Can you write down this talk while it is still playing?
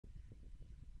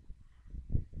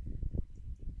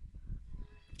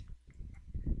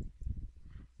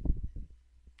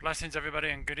Blessings, everybody,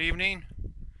 and good evening.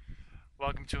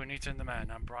 Welcome to Anita and the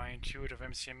Man. I'm Bryant Hewitt of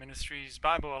MCM Ministries,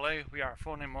 Bible LA. We are a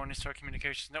full-name Morning Star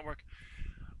Communications Network.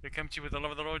 We come to you with the love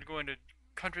of the Lord, going to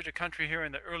country here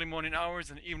in the early morning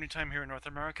hours and evening time here in North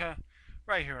America,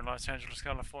 right here in Los Angeles,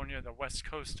 California, the west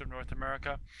coast of North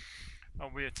America.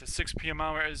 It's a 6 p.m.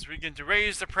 hour as we begin to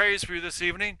raise the praise for you this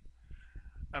evening.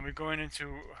 And we're going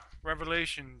into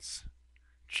Revelations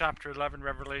chapter 11,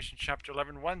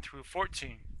 1 through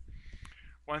 14.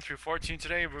 1 through 14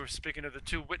 today. We're speaking of the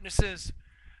two witnesses,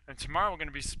 and tomorrow we're going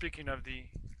to be speaking of the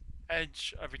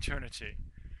edge of eternity.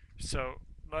 So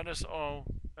let us all,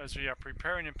 as we are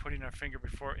preparing and putting our finger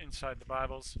before inside the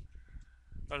Bibles,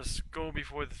 let us go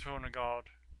before the throne of God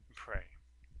and pray.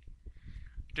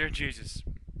 Dear Jesus,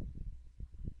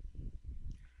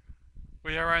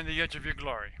 we are on the edge of your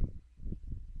glory,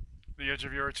 the edge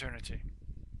of your eternity.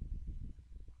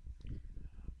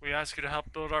 We ask you to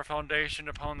help build our foundation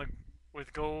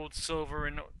with gold, silver,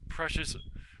 and precious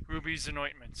rubies and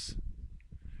ointments,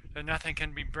 that nothing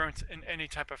can be burnt in any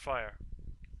type of fire.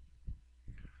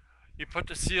 You put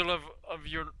the seal of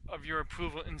your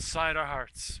approval inside our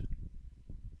hearts.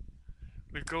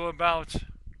 We go about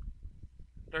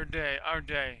our daily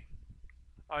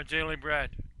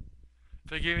bread,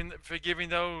 forgiving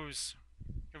those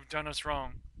who've done us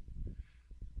wrong,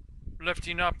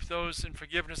 lifting up those in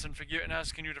forgiveness and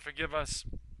asking you to forgive us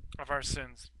of our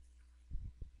sins.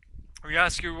 We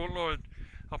ask you, O Lord,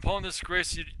 upon this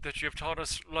grace that you have taught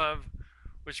us love,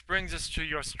 which brings us to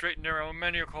your straight and narrow.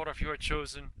 Many are called, a few are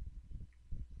chosen.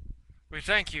 We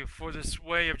thank you for this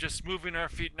way of just moving our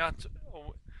feet, not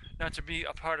to be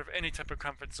a part of any type of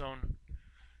comfort zone,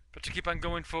 but to keep on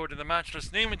going forward in the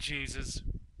matchless name of Jesus.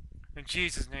 In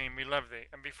Jesus' name, we love thee.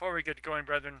 And before we get going,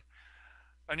 brethren,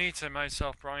 Anita and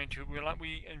myself, Bryant Hewitt,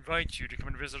 we invite you to come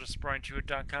and visit us at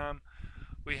BryantHewitt.com.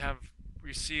 We have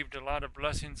received a lot of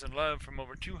blessings and love from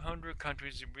over 200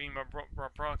 countries we bring our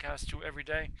broadcast to every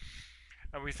day.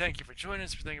 And we thank you for joining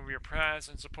us. We thank you for your prayers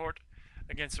and support.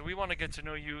 Again, so we want to get to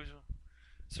know you.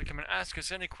 So come and ask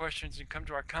us any questions and come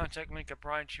to our contact link at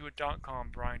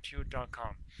BryantHewitt.com,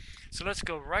 BryantHewitt.com. So let's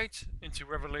go right into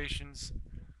Revelations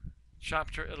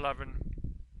chapter 11,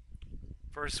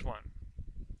 verse 1.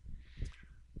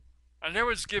 And there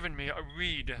was given me a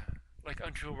reed like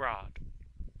unto a rod.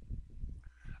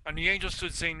 And the angel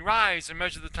stood, saying, Rise and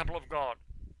measure the temple of God,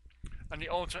 and the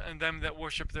altar and them that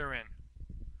worship therein.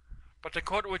 But the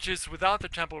court which is without the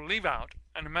temple leave out,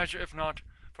 and measure if not,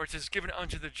 for it is given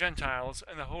unto the Gentiles,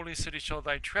 and the holy city shall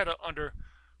thy tread under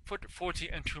foot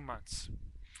 42 months.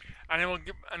 And I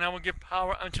will give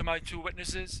power unto my two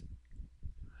witnesses,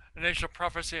 and they shall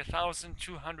prophesy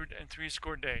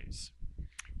 1,260 days,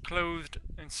 clothed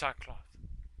in sackcloth.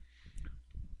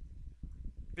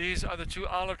 These are the two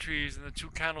olive trees and the two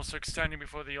candlesticks standing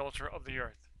before the altar of the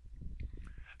earth.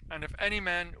 And if any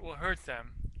man will hurt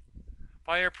them,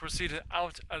 fire proceedeth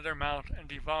out of their mouth and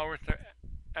devoureth their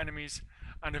enemies.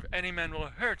 And if any man will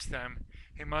hurt them,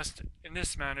 he must in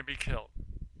this manner be killed.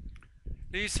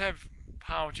 These have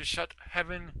power to shut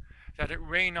heaven, that it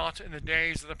rain not in the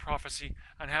days of the prophecy,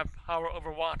 and have power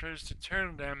over waters to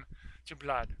turn them to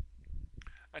blood,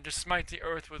 and to smite the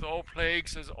earth with all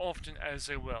plagues as often as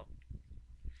they will.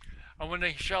 And when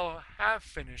they shall have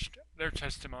finished their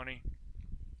testimony,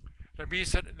 the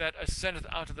beast that ascendeth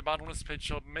out of the bottomless pit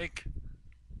shall make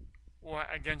war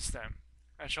against them,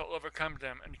 and shall overcome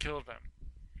them and kill them.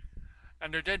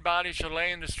 And their dead bodies shall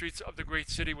lay in the streets of the great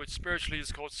city, which spiritually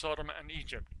is called Sodom and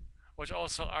Egypt, which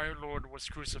also our Lord was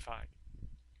crucified.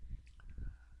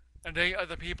 And they of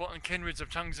the people and kindreds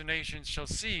of tongues and nations shall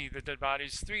see the dead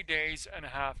bodies 3 days and a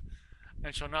half,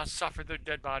 and shall not suffer their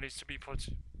dead bodies to be put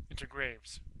into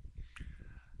graves.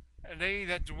 And they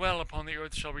that dwell upon the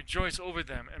earth shall rejoice over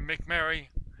them, and make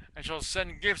merry, and shall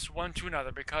send gifts one to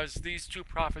another, because these two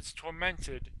prophets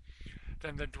tormented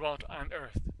them that dwelt on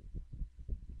earth.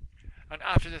 And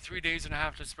after the 3 days and a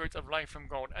half, the Spirit of life from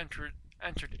God entered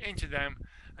into them,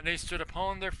 and they stood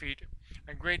upon their feet,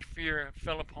 and great fear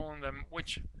fell upon them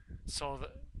which saw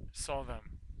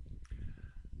them.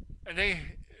 And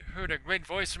they heard a great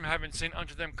voice from heaven, saying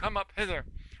unto them, Come up hither.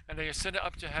 And they ascended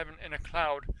up to heaven in a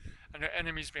cloud, and their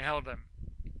enemies beheld them.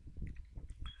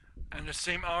 And the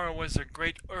same hour was a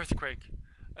great earthquake,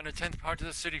 and the 10th part of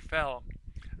the city fell.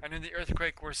 And in the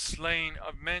earthquake were slain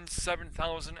of men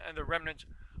 7,000, and the remnant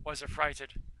was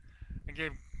affrighted, and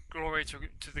gave glory to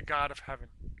the God of heaven.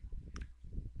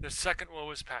 The second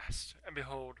woe is past, and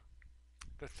behold,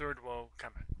 the third woe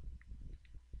cometh.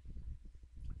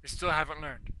 We still haven't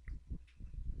learned.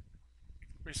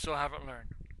 We still haven't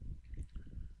learned.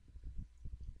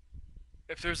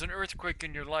 If there's an earthquake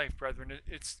in your life, brethren,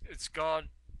 it's God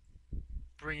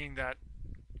bringing that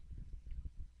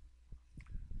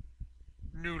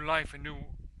new life, a new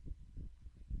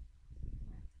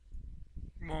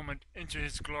moment into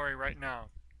His glory right now.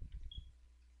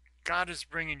 God is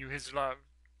bringing you His love,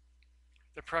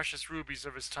 the precious rubies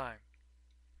of His time.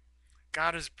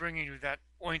 God is bringing you that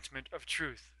ointment of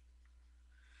truth.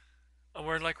 A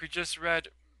word like we just read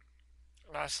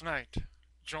last night.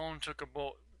 John took a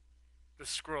bowl, the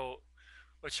scroll,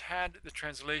 which had the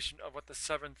translation of what the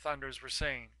seven thunders were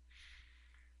saying.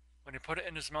 When he put it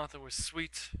in his mouth, it was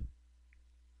sweet.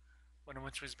 When it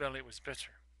went to his belly, it was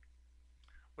bitter.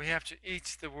 We have to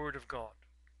eat the Word of God.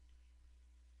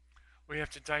 We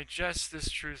have to digest this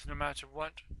truth no matter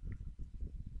what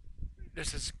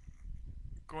this is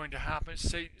going to happen.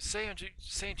 Say unto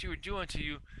you, do unto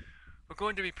you, we're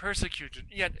going to be persecuted.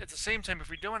 Yet at the same time, if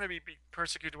we don't want to be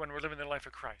persecuted when we're living the life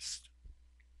of Christ,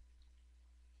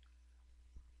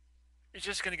 you're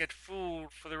just going to get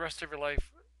fooled for the rest of your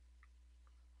life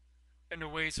in the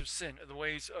ways of sin, in the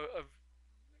ways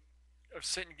of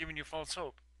Satan giving you false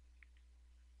hope.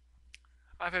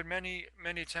 I've had many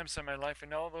attempts in my life,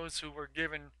 and all those who were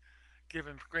given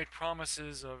great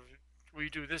promises of, will you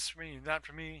do this for me and that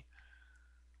for me,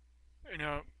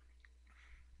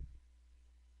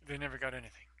 they never got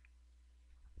anything.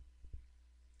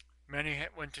 Many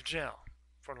went to jail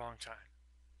for a long time.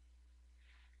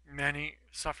 Many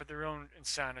suffered their own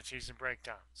insanities and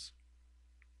breakdowns.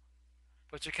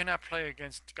 But you cannot play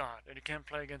against God, and you can't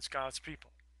play against God's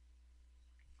people.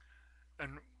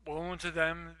 And woe unto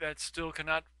them that still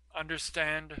cannot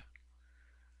understand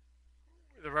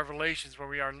the revelations, where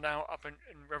we are now up in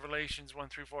Revelations 1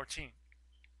 through 14.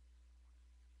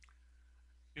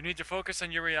 You need to focus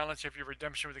on your reality of your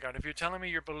redemption with God. If you're telling me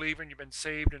you're believing, you've been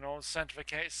saved and all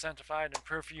sanctified and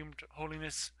perfumed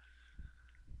holiness,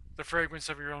 the fragrance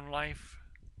of your own life,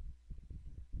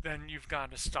 then you've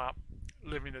got to stop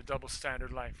living the double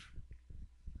standard life.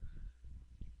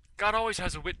 God always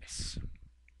has a witness.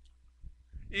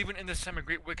 Even in this time of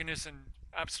great wickedness and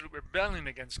absolute rebellion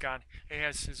against God, He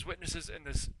has His witnesses in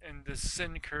this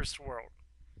sin-cursed world.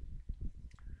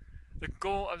 The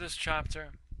goal of this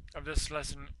chapter, of this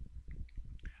lesson,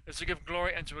 is to give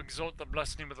glory and to exalt the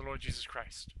blessed name of the Lord Jesus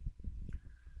Christ.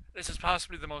 This is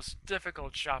possibly the most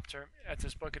difficult chapter at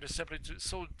this book. It is simply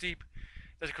so deep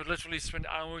that I could literally spend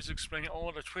hours explaining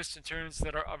all the twists and turns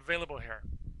that are available here.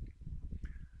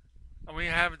 And we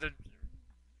have the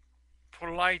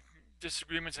polite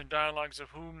disagreements and dialogues of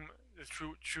whom the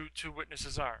true two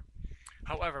witnesses are.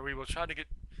 However, we will try to get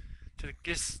to the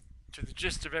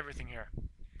gist of everything here.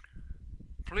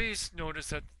 Please notice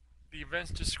that the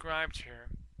events described here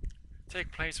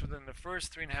take place within the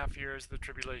first 3.5 years of the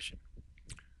tribulation.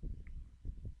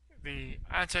 The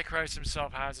Antichrist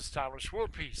himself has established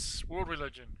world peace, world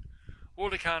religion,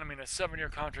 world economy, and a 7-year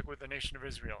contract with the nation of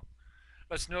Israel.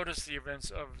 Let's notice the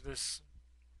events of this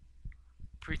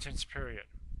pretense period.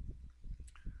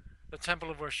 The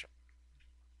temple of worship.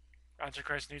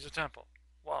 Antichrist needs a temple.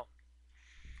 Wow.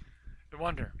 No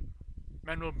wonder.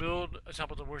 Men will build a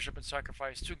temple to worship and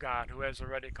sacrifice to God, who has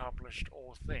already accomplished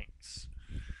all things.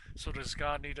 So does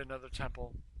God need another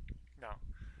temple? No.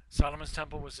 Solomon's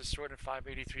temple was destroyed in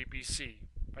 583 BC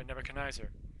by Nebuchadnezzar.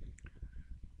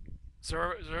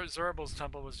 Zerubbabel's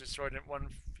temple was destroyed in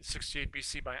 168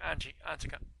 BC by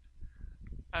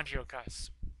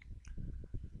Antiochus.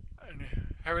 And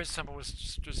Herod's temple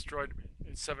was destroyed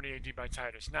in 70 AD by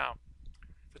Titus. Now,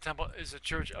 the temple is a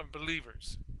church of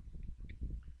believers.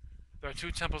 There are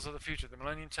two temples of the future, the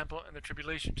Millennium Temple and the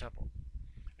Tribulation Temple.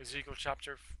 Ezekiel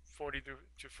chapter 40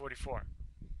 to 44.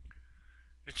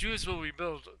 The Jews will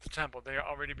rebuild the temple. They are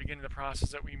already beginning the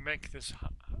process that will make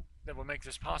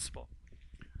this possible.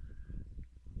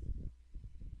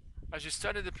 As you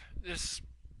study this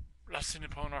lesson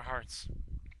upon our hearts,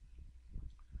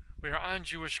 we are on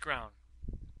Jewish ground.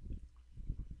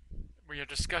 We are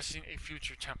discussing a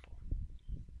future temple.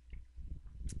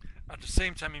 At the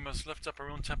same time, we must lift up our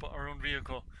own temple, our own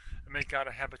vehicle, and make God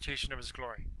a habitation of His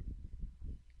glory.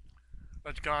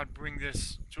 Let God bring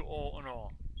this to all and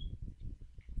all.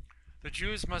 The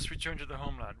Jews must return to their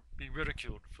homeland, be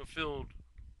ridiculed, fulfilled.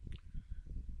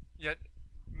 Yet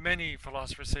many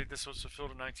philosophers say this was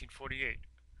fulfilled in 1948.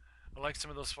 I'd like some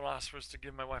of those philosophers to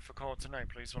give my wife a call tonight,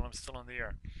 please, while I'm still on the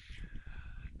air.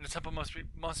 And the temple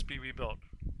must be rebuilt.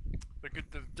 The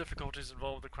difficulties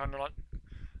involved, the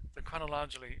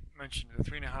chronologically mentioned, the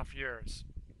 3.5 years.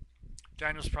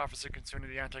 Daniel's prophecy concerning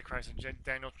the Antichrist in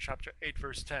Daniel chapter 8,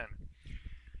 verse 10.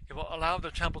 He will allow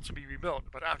the temple to be rebuilt,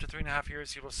 but after 3.5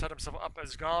 years he will set himself up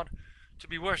as God to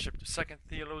be worshipped. 2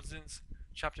 Thessalonians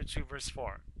chapter 2, verse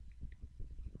 4.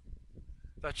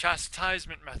 The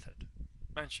chastisement method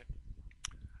mentioned.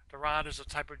 The rod is a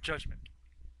type of judgment.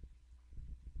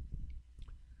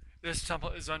 This temple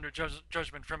is under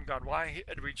judgment from God. Why?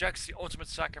 It rejects the ultimate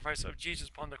sacrifice of Jesus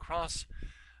upon the cross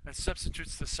and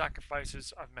substitutes the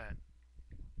sacrifices of men.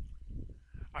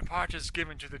 Our part is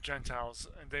given to the Gentiles,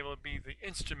 and they will be the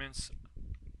instruments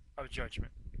of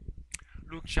judgment.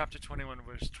 Luke chapter 21,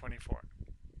 verse 24.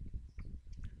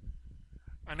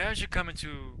 And as you come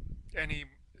into any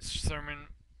sermon,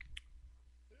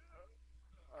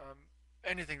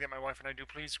 anything that my wife and I do,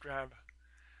 please grab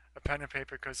a pen and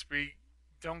paper, because we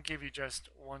don't give you just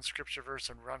one scripture verse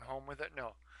and run home with it.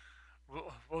 No,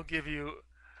 we'll give you,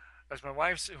 as my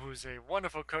wife, who's a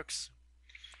wonderful cook,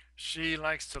 she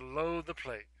likes to load the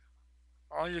plate.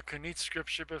 All you can eat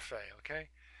scripture buffet, okay?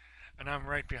 And I'm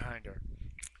right behind her.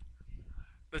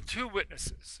 The two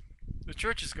witnesses. The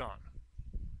church is gone,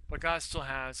 but God still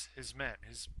has his men.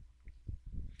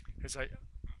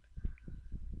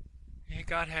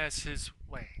 God has his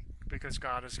way, because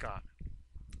God is God.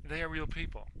 They are real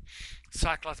people.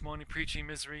 Sackcloth, mourning, preaching,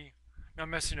 misery, no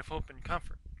message of hope and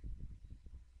comfort.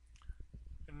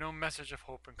 No message of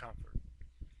hope and comfort.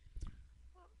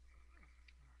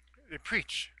 They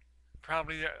preach.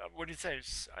 Probably, what do you say?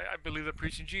 I believe they're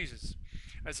preaching Jesus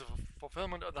as a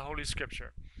fulfillment of the Holy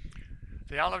Scripture.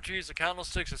 The olive trees, the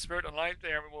candlesticks, the Spirit and light,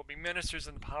 there will be ministers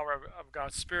in the power of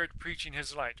God's Spirit preaching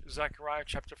his light. Zechariah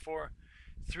chapter 4,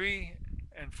 3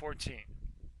 and 14.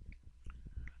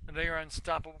 And they are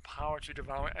unstoppable power to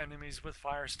devour enemies with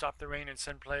fire, stop the rain, and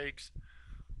send plagues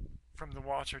from the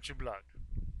water to blood.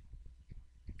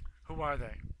 Who are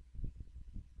they?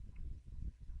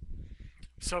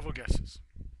 Several guesses.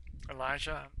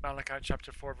 Elijah, Malachi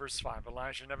chapter 4, verse 5.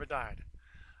 Elijah never died.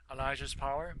 Elijah's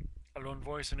power, a lone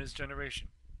voice in his generation.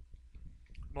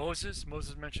 Moses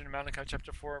mentioned in Malachi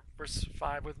chapter 4, verse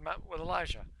 5 with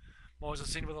Elijah.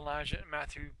 Moses seen with Elijah in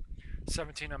Matthew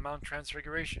 17 on Mount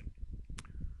Transfiguration.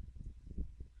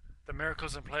 The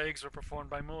miracles and plagues were performed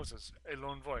by Moses, a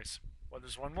lone voice. Well,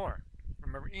 there's one more.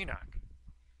 Remember Enoch.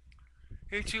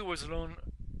 He too was a lone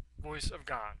voice of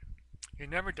God. He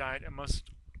never died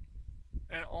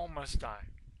and all must die.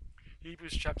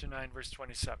 Hebrews chapter 9, verse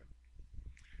 27.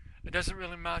 It doesn't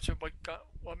really matter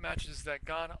what matters is that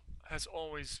God has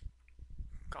always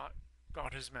got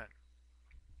his men,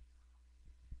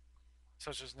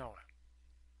 such as Noah.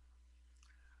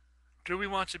 Do we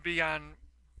want to be on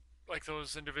like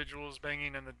those individuals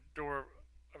banging on the door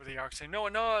of the ark saying, Noah,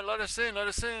 Noah, let us in, let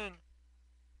us in,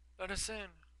 let us in.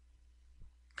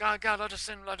 God, let us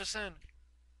in, let us in.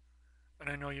 And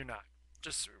I know you're not.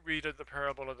 Just read the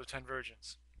parable of the 10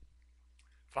 virgins.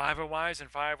 5 are wise and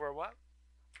 5 were what?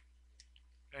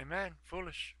 Amen.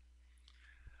 Foolish.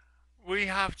 We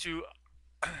have to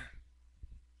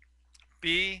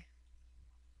be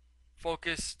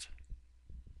focused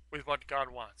with what God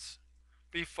wants.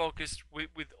 Be focused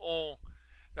with all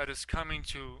that is coming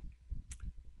to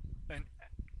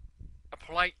a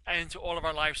polite end to all of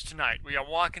our lives tonight. We are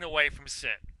walking away from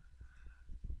sin.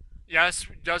 Yes,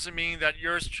 doesn't mean that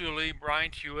yours truly,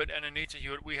 Bryant Hewitt and Anita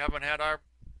Hewitt, we haven't had our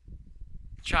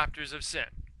chapters of sin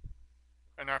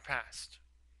in our past.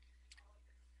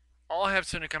 All have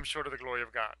sinned and come short of the glory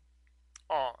of God.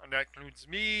 All. And that includes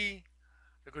me,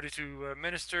 the goody two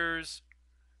ministers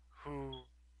who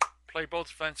play both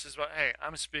fences, but hey,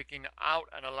 I'm speaking out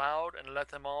and aloud and let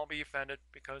them all be offended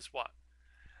because what?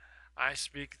 I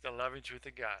speak the loving truth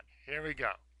of God. Here we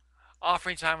go.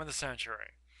 Offering time in the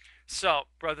sanctuary. So,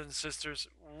 brothers and sisters,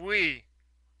 we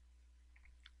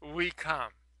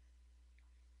come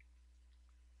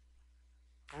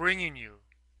bringing you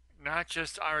not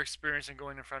just our experience in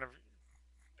going in front of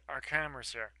our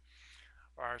cameras here,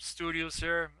 our studios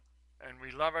here, and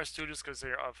we love our studios because they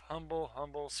are of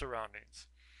humble surroundings.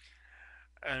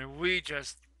 And we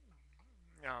just,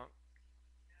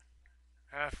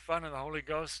 have fun in the Holy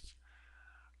Ghost.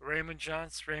 Raymond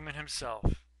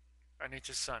himself,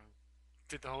 Anita's son,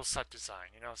 did the whole set design,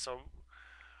 so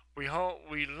we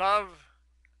love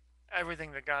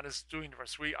everything that God is doing for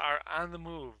us. We are on the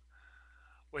move.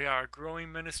 We are a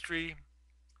growing ministry.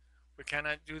 We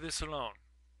cannot do this alone.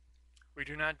 We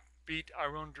do not beat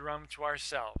our own drum to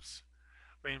ourselves.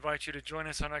 We invite you to join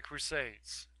us on our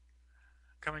crusades.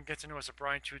 Come and get to know us at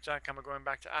BryantHewitt.com. We're going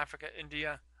back to Africa,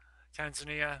 India,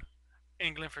 Tanzania,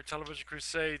 England for television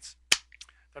crusades.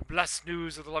 The blessed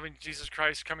news of the loving Jesus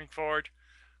Christ coming forward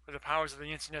with the powers of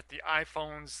the internet, the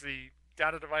iPhones, the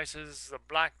data devices, the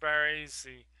Blackberries,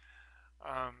 the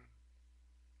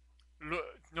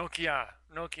Nokia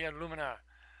Lumina.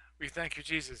 We thank you,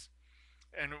 Jesus.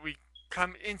 And we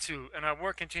come into, and our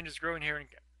work continues growing here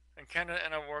in Canada,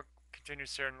 and our work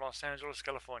continues here in Los Angeles,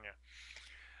 California.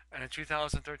 And in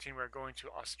 2013, we're going to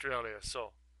Australia.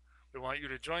 So We want you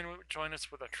to join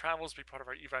us with our travels, be part of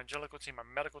our evangelical team, our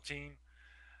medical team,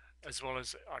 as well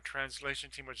as our translation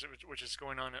team, which is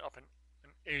going on up in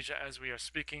Asia as we are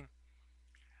speaking.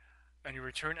 And your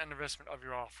return and investment of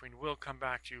your offering will come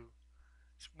back to you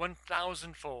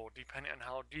 1,000-fold, depending on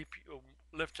how deep you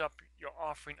lift up your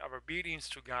offering of obedience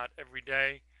to God every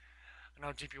day, and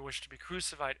how deep you wish to be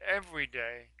crucified every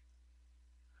day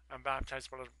and baptized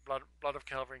by the blood of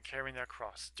Calvary and carrying that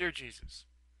cross. Dear Jesus,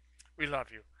 we love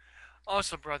you.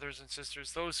 Also, brothers and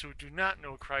sisters, those who do not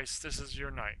know Christ, this is your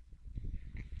night.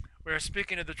 We are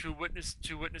speaking of the two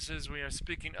witnesses. We are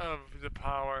speaking of the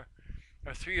power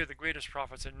of three of the greatest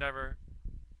prophets that never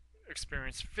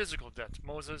experienced physical death: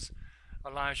 Moses,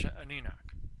 Elijah, and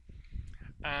Enoch.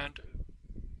 And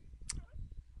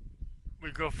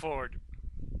we go forward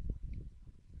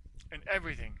in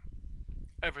everything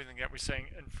that we're saying.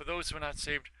 And for those who are not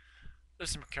saved,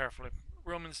 listen carefully.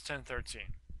 Romans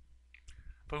 10:13.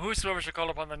 But whosoever shall call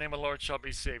upon the name of the Lord shall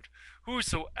be saved.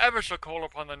 Whosoever shall call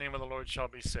upon the name of the Lord shall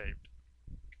be saved.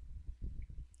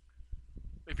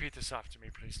 Repeat this after me,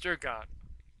 please. Dear God,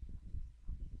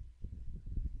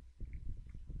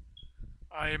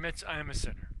 I admit I am a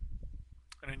sinner,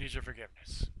 and I need your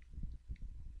forgiveness.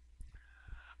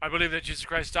 I believe that Jesus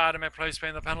Christ died in my place,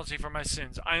 paying the penalty for my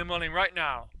sins. I am willing right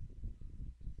now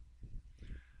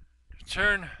to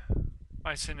turn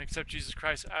my sin and accept Jesus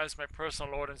Christ as my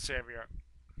personal Lord and Savior.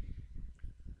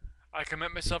 I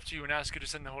commit myself to you and ask you to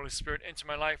send the Holy Spirit into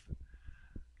my life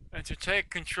and to take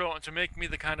control and to make me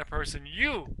the kind of person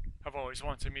you have always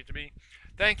wanted me to be.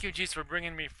 Thank you, Jesus, for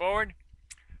bringing me forward.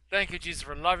 Thank you, Jesus,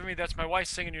 for loving me. That's my wife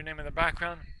singing your name in the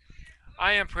background.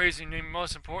 I am praising your name.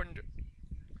 Most important,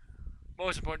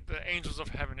 the angels of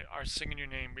heaven are singing your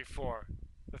name before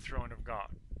the throne of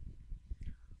God.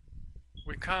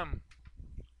 We come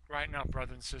right now,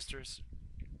 brothers and sisters,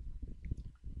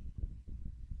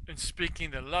 in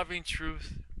speaking the loving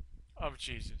truth of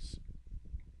Jesus.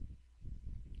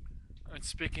 And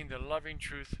speaking the loving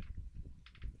truth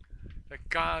that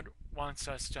God wants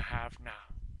us to have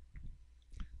now.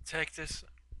 Take this,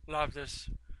 love this,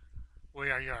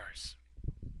 we are yours.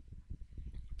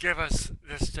 Give us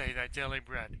this day thy daily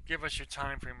bread. Give us your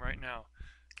time frame right now.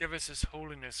 Give us this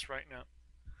holiness right now.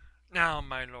 Now,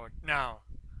 my Lord, now,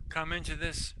 come into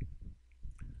this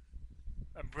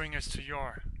and bring us to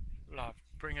your love.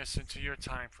 Bring us into your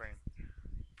time frame.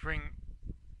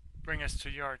 Bring us to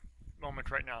your moment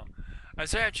right now.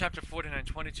 Isaiah chapter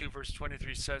 49:22, verse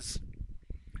 23 says,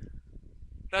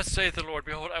 Thus saith the Lord,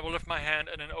 behold, I will lift my hand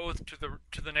and an oath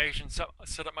to the nations,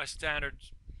 set up my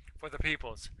standards for the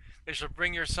peoples. They shall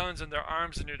bring your sons in their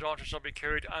arms, and your daughters shall be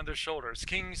carried on their shoulders.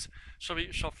 Kings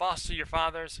shall foster your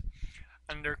fathers,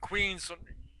 and their queens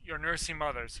your nursing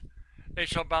mothers. They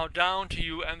shall bow down to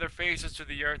you and their faces to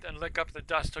the earth, and lick up the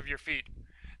dust of your feet.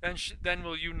 Then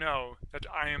will you know that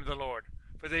I am the Lord,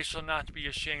 for they shall not be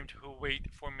ashamed who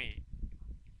wait for me.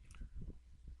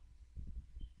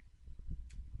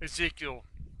 Ezekiel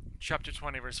chapter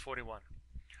 20, verse 41.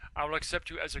 I will accept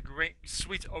you as a great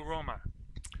sweet aroma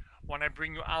when I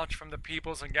bring you out from the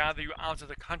peoples and gather you out of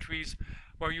the countries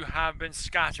where you have been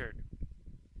scattered.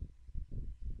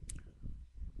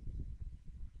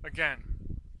 Again,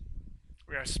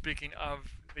 we are speaking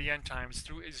of the end times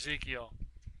through Ezekiel,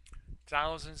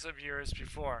 thousands of years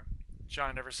before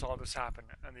John ever saw this happen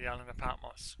on the island of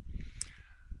Patmos.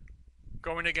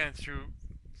 Going again through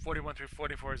 41 through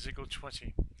 44, Ezekiel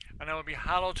 20. And I will be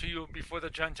hallowed to you before the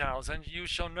Gentiles, and you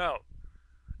shall know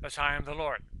that I am the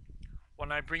Lord,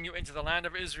 when I bring you into the land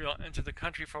of Israel, into the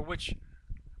country for which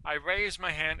I raise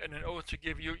my hand and an oath to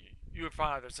give you your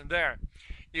fathers. And there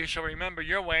you shall remember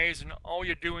your ways and all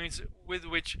your doings with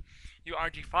which you are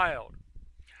defiled.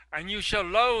 And you shall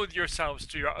loathe yourselves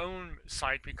to your own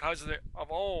sight because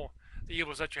of all the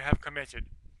evils that you have committed.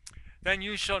 Then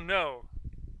you shall know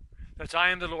that I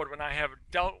am the Lord, when I have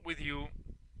dealt with you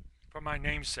for my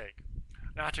name's sake,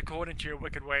 not according to your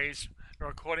wicked ways,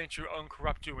 nor according to your own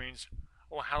corrupt doings,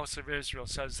 O house of Israel,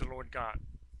 says the Lord God.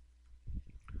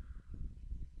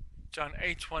 John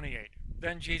 8:28.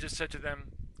 Then Jesus said to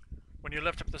them, When you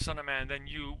lift up the Son of Man, then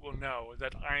you will know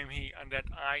that I am he, and that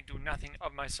I do nothing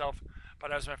of myself,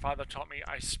 but as my Father taught me,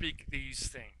 I speak these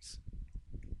things.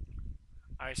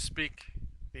 I speak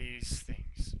these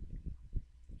things.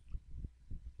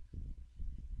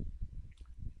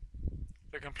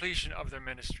 The completion of their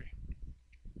ministry.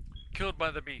 Killed by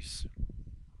the beast.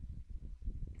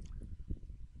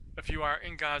 If you are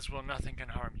in God's will, nothing can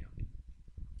harm you.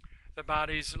 The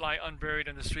bodies lie unburied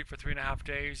in the street for 3.5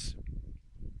 days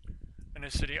in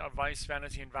a city of vice,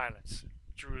 vanity, and violence,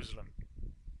 Jerusalem.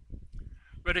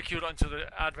 Ridiculed until the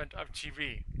advent of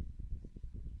TV.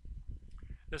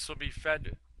 This will be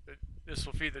fed. This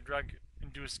will feed the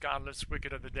drug-induced godless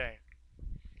wicked of the day.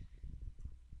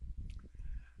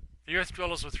 The earth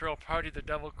dwellers will throw a party the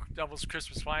devil's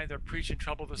Christmas. Why? They're preaching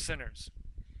trouble to sinners.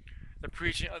 The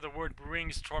preaching of the word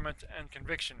brings torment and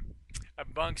conviction.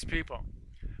 It bugs people.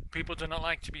 People do not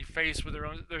like to be faced with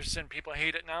their sin. People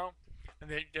hate it now, and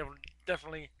they will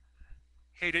definitely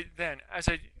hate it then. As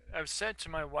I've said to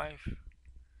my wife,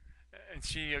 and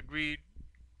she agreed,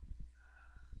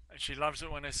 and she loves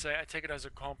it when I take it as a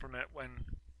compliment when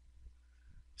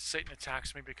Satan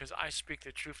attacks me, because I speak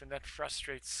the truth, and that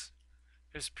frustrates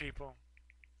his people,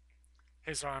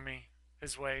 his army,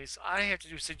 his ways. I have to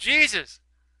do say, Jesus,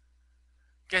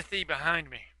 get thee behind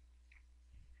me.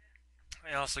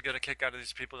 I also get a kick out of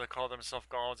these people that call themselves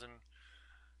gods and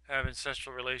have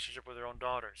ancestral relationship with their own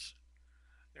daughters.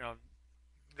 You know,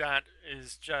 that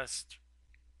is just,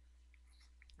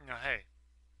 hey,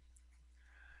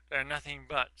 they're nothing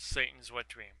but Satan's wet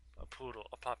dream, a poodle,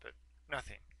 a puppet,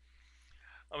 nothing.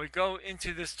 And we go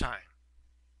into this time,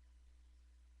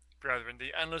 brethren,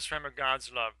 the endless realm of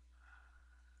God's love.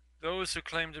 Those who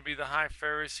claim to be the high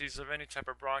Pharisees of any type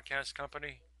of broadcast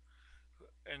company,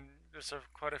 and there's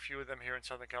quite a few of them here in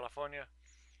Southern California,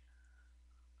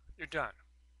 you're done.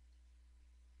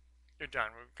 You're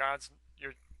done.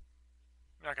 You're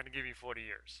not going to give you 40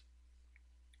 years.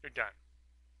 You're done.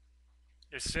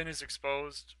 Your sin is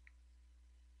exposed.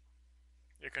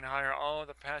 You can hire all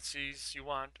the patsies you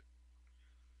want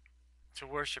to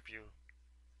worship you.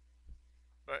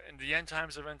 But in the end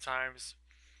times of end times,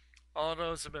 all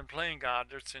those who have been playing God,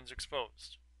 their sins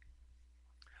exposed.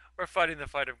 We're fighting the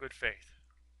fight of good faith.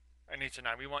 And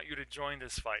tonight, we want you to join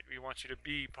this fight. We want you to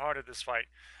be part of this fight.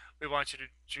 We want you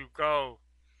to go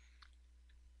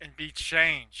and be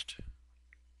changed.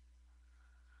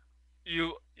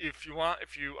 If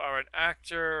you are an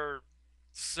actor,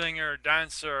 singer,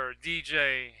 dancer,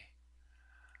 DJ,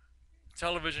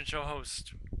 television show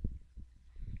host,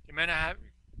 you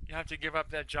have to give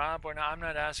up that job, or not. I'm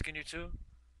not asking you to.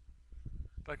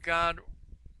 But God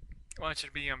wants you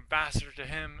to be an ambassador to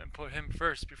Him and put Him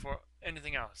first before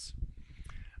anything else.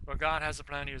 Well, God has a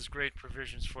plan. He has great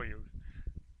provisions for you.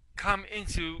 Come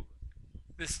into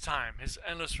this time, His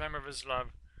endless realm of His love.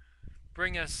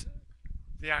 Bring us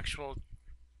the actual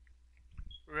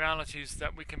realities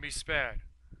that we can be spared.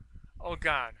 Oh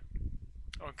God,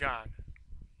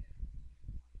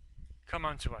 come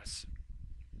unto us.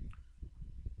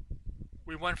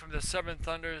 We went from the seven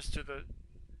thunders to the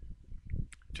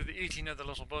eating of the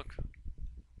little book,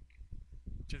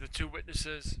 to the two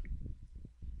witnesses.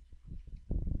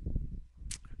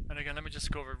 And again, let me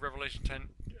just go over Revelation 10,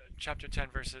 chapter 10,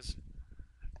 verses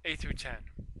 8 through 10.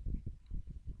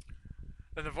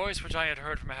 Then the voice which I had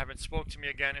heard from heaven spoke to me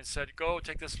again and said, Go,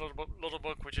 take this little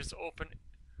book which is open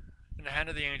in the hand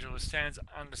of the angel who stands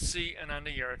on the sea and on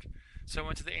the earth. So I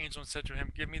went to the angel and said to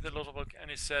him, Give me the little book. And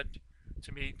he said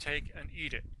to me, Take and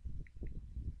eat it.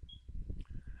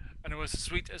 And it was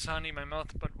sweet as honey in my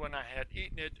mouth, but when I had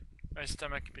eaten it, my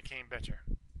stomach became bitter.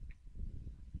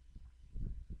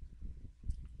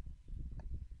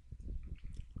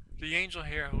 The angel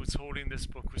here who is holding this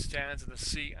book, who stands in the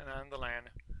sea and on the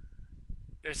land,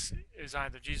 this is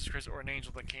either Jesus Christ or an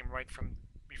angel that came right from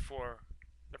before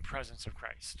the presence of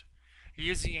Christ. He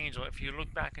is the angel. If you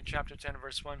look back in chapter 10,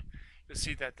 verse 1, you'll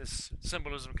see that this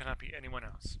symbolism cannot be anyone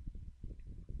else.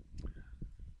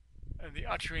 And the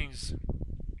utterings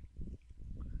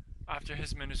after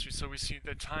his ministry, so we see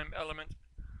the time element,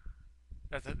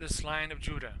 that this Lion of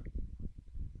Judah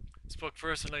spoke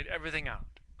first and laid everything out.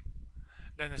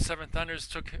 Then the seven thunders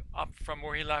took up from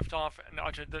where he left off and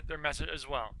uttered their message as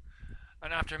well.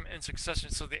 And after him in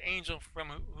succession, so the angel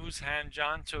from whose hand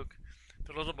John took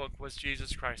the little book was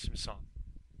Jesus Christ himself.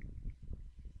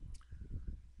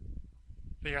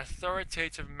 The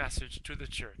authoritative message to the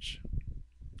church.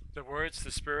 The words,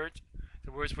 the Spirit,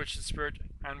 the words which the Spirit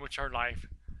and which are life,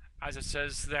 as it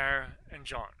says there in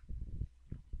John.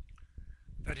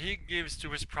 That he gives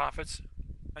to his prophets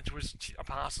and to his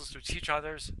apostles to teach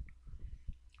others,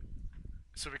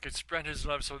 so we could spread his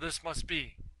love. So this must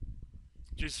be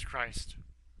Jesus Christ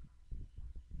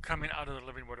coming out of the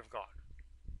living Word of God.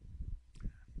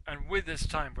 And with this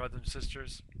time, brothers and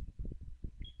sisters,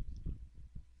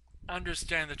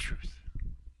 understand the truth.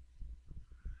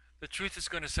 The truth is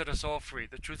going to set us all free.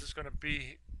 The truth is going to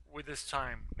be with this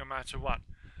time, no matter what.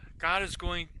 God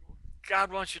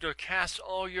wants you to cast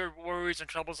all your worries and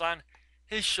troubles on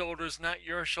His shoulders, not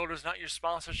your shoulders, not your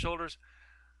spouse's shoulders,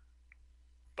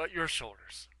 but your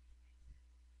shoulders.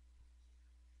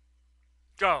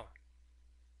 Go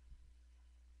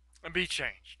and be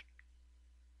changed.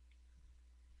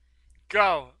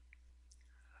 Go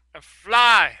and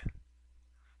fly.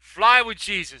 Fly with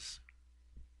Jesus.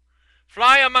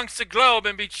 Fly amongst the globe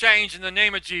and be changed in the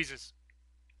name of Jesus.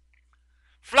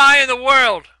 Fly in the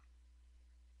world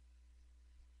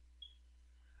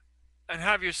and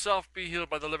have yourself be healed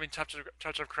by the living touch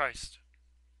of Christ.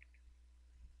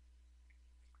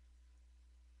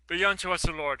 Be unto us,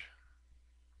 O Lord.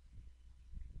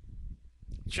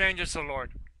 Change us, O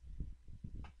Lord.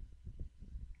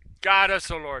 Guide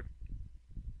us, O Lord.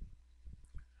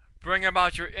 Bring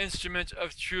about your instrument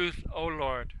of truth, O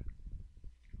Lord.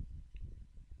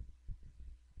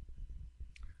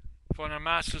 For in the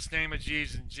matchless name of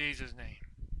Jesus, in Jesus' name.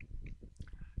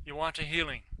 You want a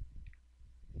healing.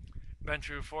 Been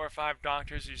through 4 or 5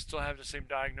 doctors, you still have the same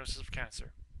diagnosis of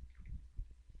cancer.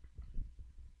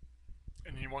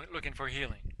 And you're looking for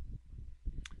healing.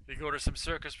 You go to some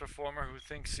circus performer who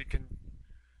thinks he can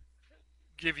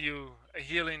give you a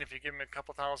healing if you give him a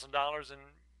couple $1,000s, and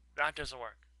that doesn't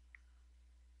work.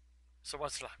 So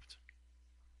what's left?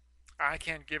 I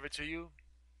can't give it to you.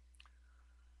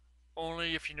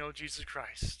 Only if you know Jesus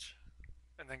Christ.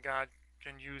 And then God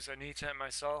can use Anita and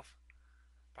myself,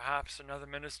 perhaps another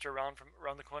minister around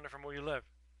the corner from where you live,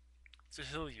 to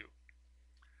heal you.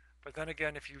 But then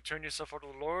again, if you turn yourself over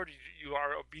to the Lord, you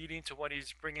are obedient to what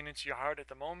He's bringing into your heart at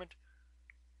the moment,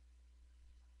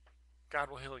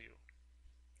 God will heal you.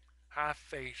 Have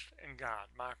faith in God.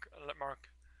 Mark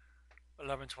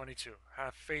 11:22.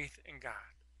 Have faith in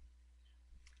God.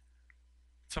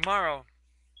 Tomorrow,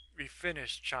 we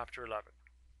finish chapter 11.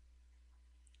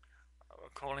 We're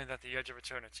calling that the edge of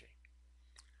eternity.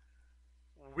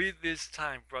 With this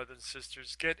time, brothers and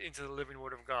sisters, get into the living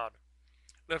Word of God.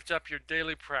 Lift up your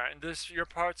daily prayer. In your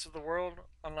parts of the world,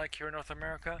 unlike here in North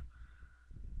America,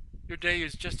 your day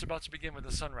is just about to begin with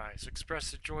the sunrise.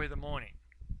 Express the joy of the morning.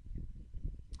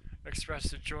 Express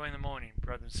the joy in the morning,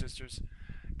 brothers and sisters.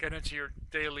 Get into your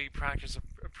daily practice of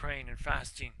praying and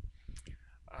fasting.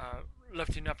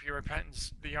 Lifting up your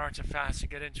repentance, the art of fasting.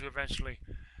 Get into eventually.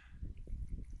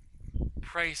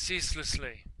 Pray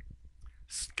ceaselessly.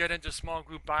 Get into small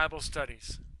group Bible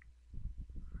studies.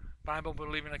 Bible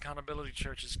believing accountability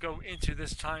churches. Go into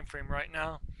this time frame right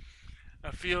now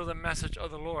and feel the message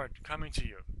of the Lord coming to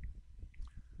you.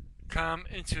 Come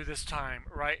into this time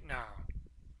right now.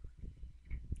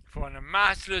 For in the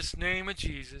matchless name of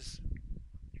Jesus,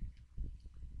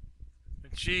 in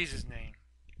Jesus' name,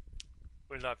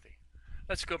 we love thee.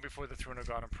 Let's go before the throne of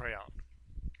God and pray out.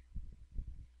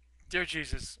 Dear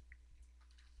Jesus,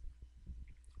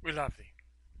 we love thee.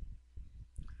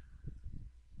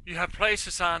 You have placed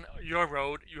us on your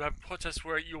road. You have put us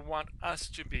where you want us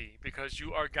to be, because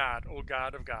you are God, O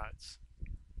God of gods.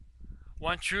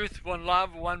 One truth, one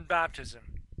love, one baptism.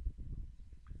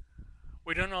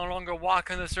 We don't no longer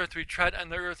walk on this earth. We tread on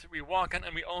the earth we walk on,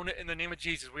 and we own it in the name of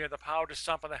Jesus. We have the power to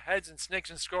stomp on the heads and snakes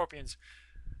and scorpions.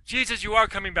 Jesus, you are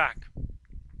coming back.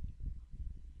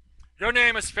 Your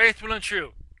name is faithful and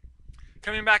true.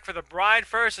 Coming back for the bride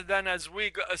first, and then as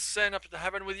we ascend up to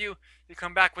heaven with you, you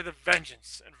come back with a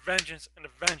vengeance and vengeance and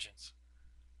a vengeance.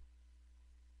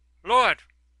 Lord,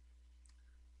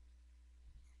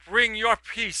 bring your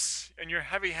peace and your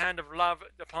heavy hand of love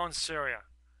upon Syria.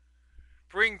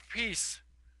 Bring peace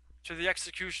to the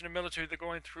execution of military that are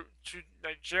going through to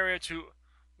Nigeria, to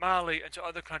Mali, and to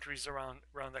other countries around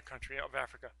that country of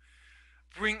Africa.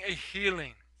 Bring a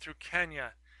healing through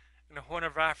Kenya and the Horn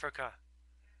of Africa.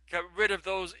 Get rid of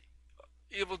those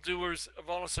evildoers of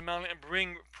all of Somalia and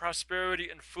bring prosperity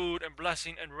and food and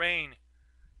blessing and rain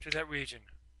to that region.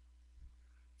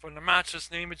 For in the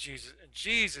matchless name of Jesus, in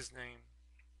Jesus' name,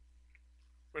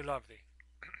 we love thee.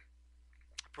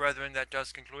 Brethren, that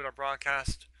does conclude our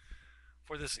broadcast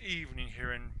for this evening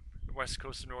here in the west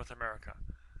coast of North America.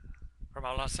 From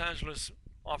our Los Angeles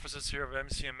offices here of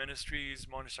MCM Ministries,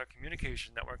 Morning Star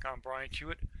Communication Network, I'm Bryant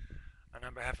Hewitt, and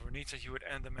on behalf of Anita Hewitt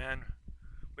and the man,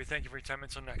 we thank you for your time.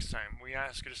 Until next time, we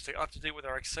ask you to stay up to date with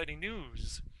our exciting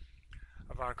news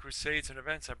of our crusades and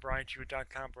events at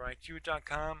BryantHewitt.com.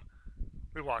 BryantHewitt.com.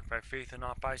 We walk by faith and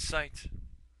not by sight.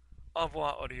 Au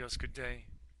revoir, adios, good day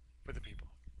for the people.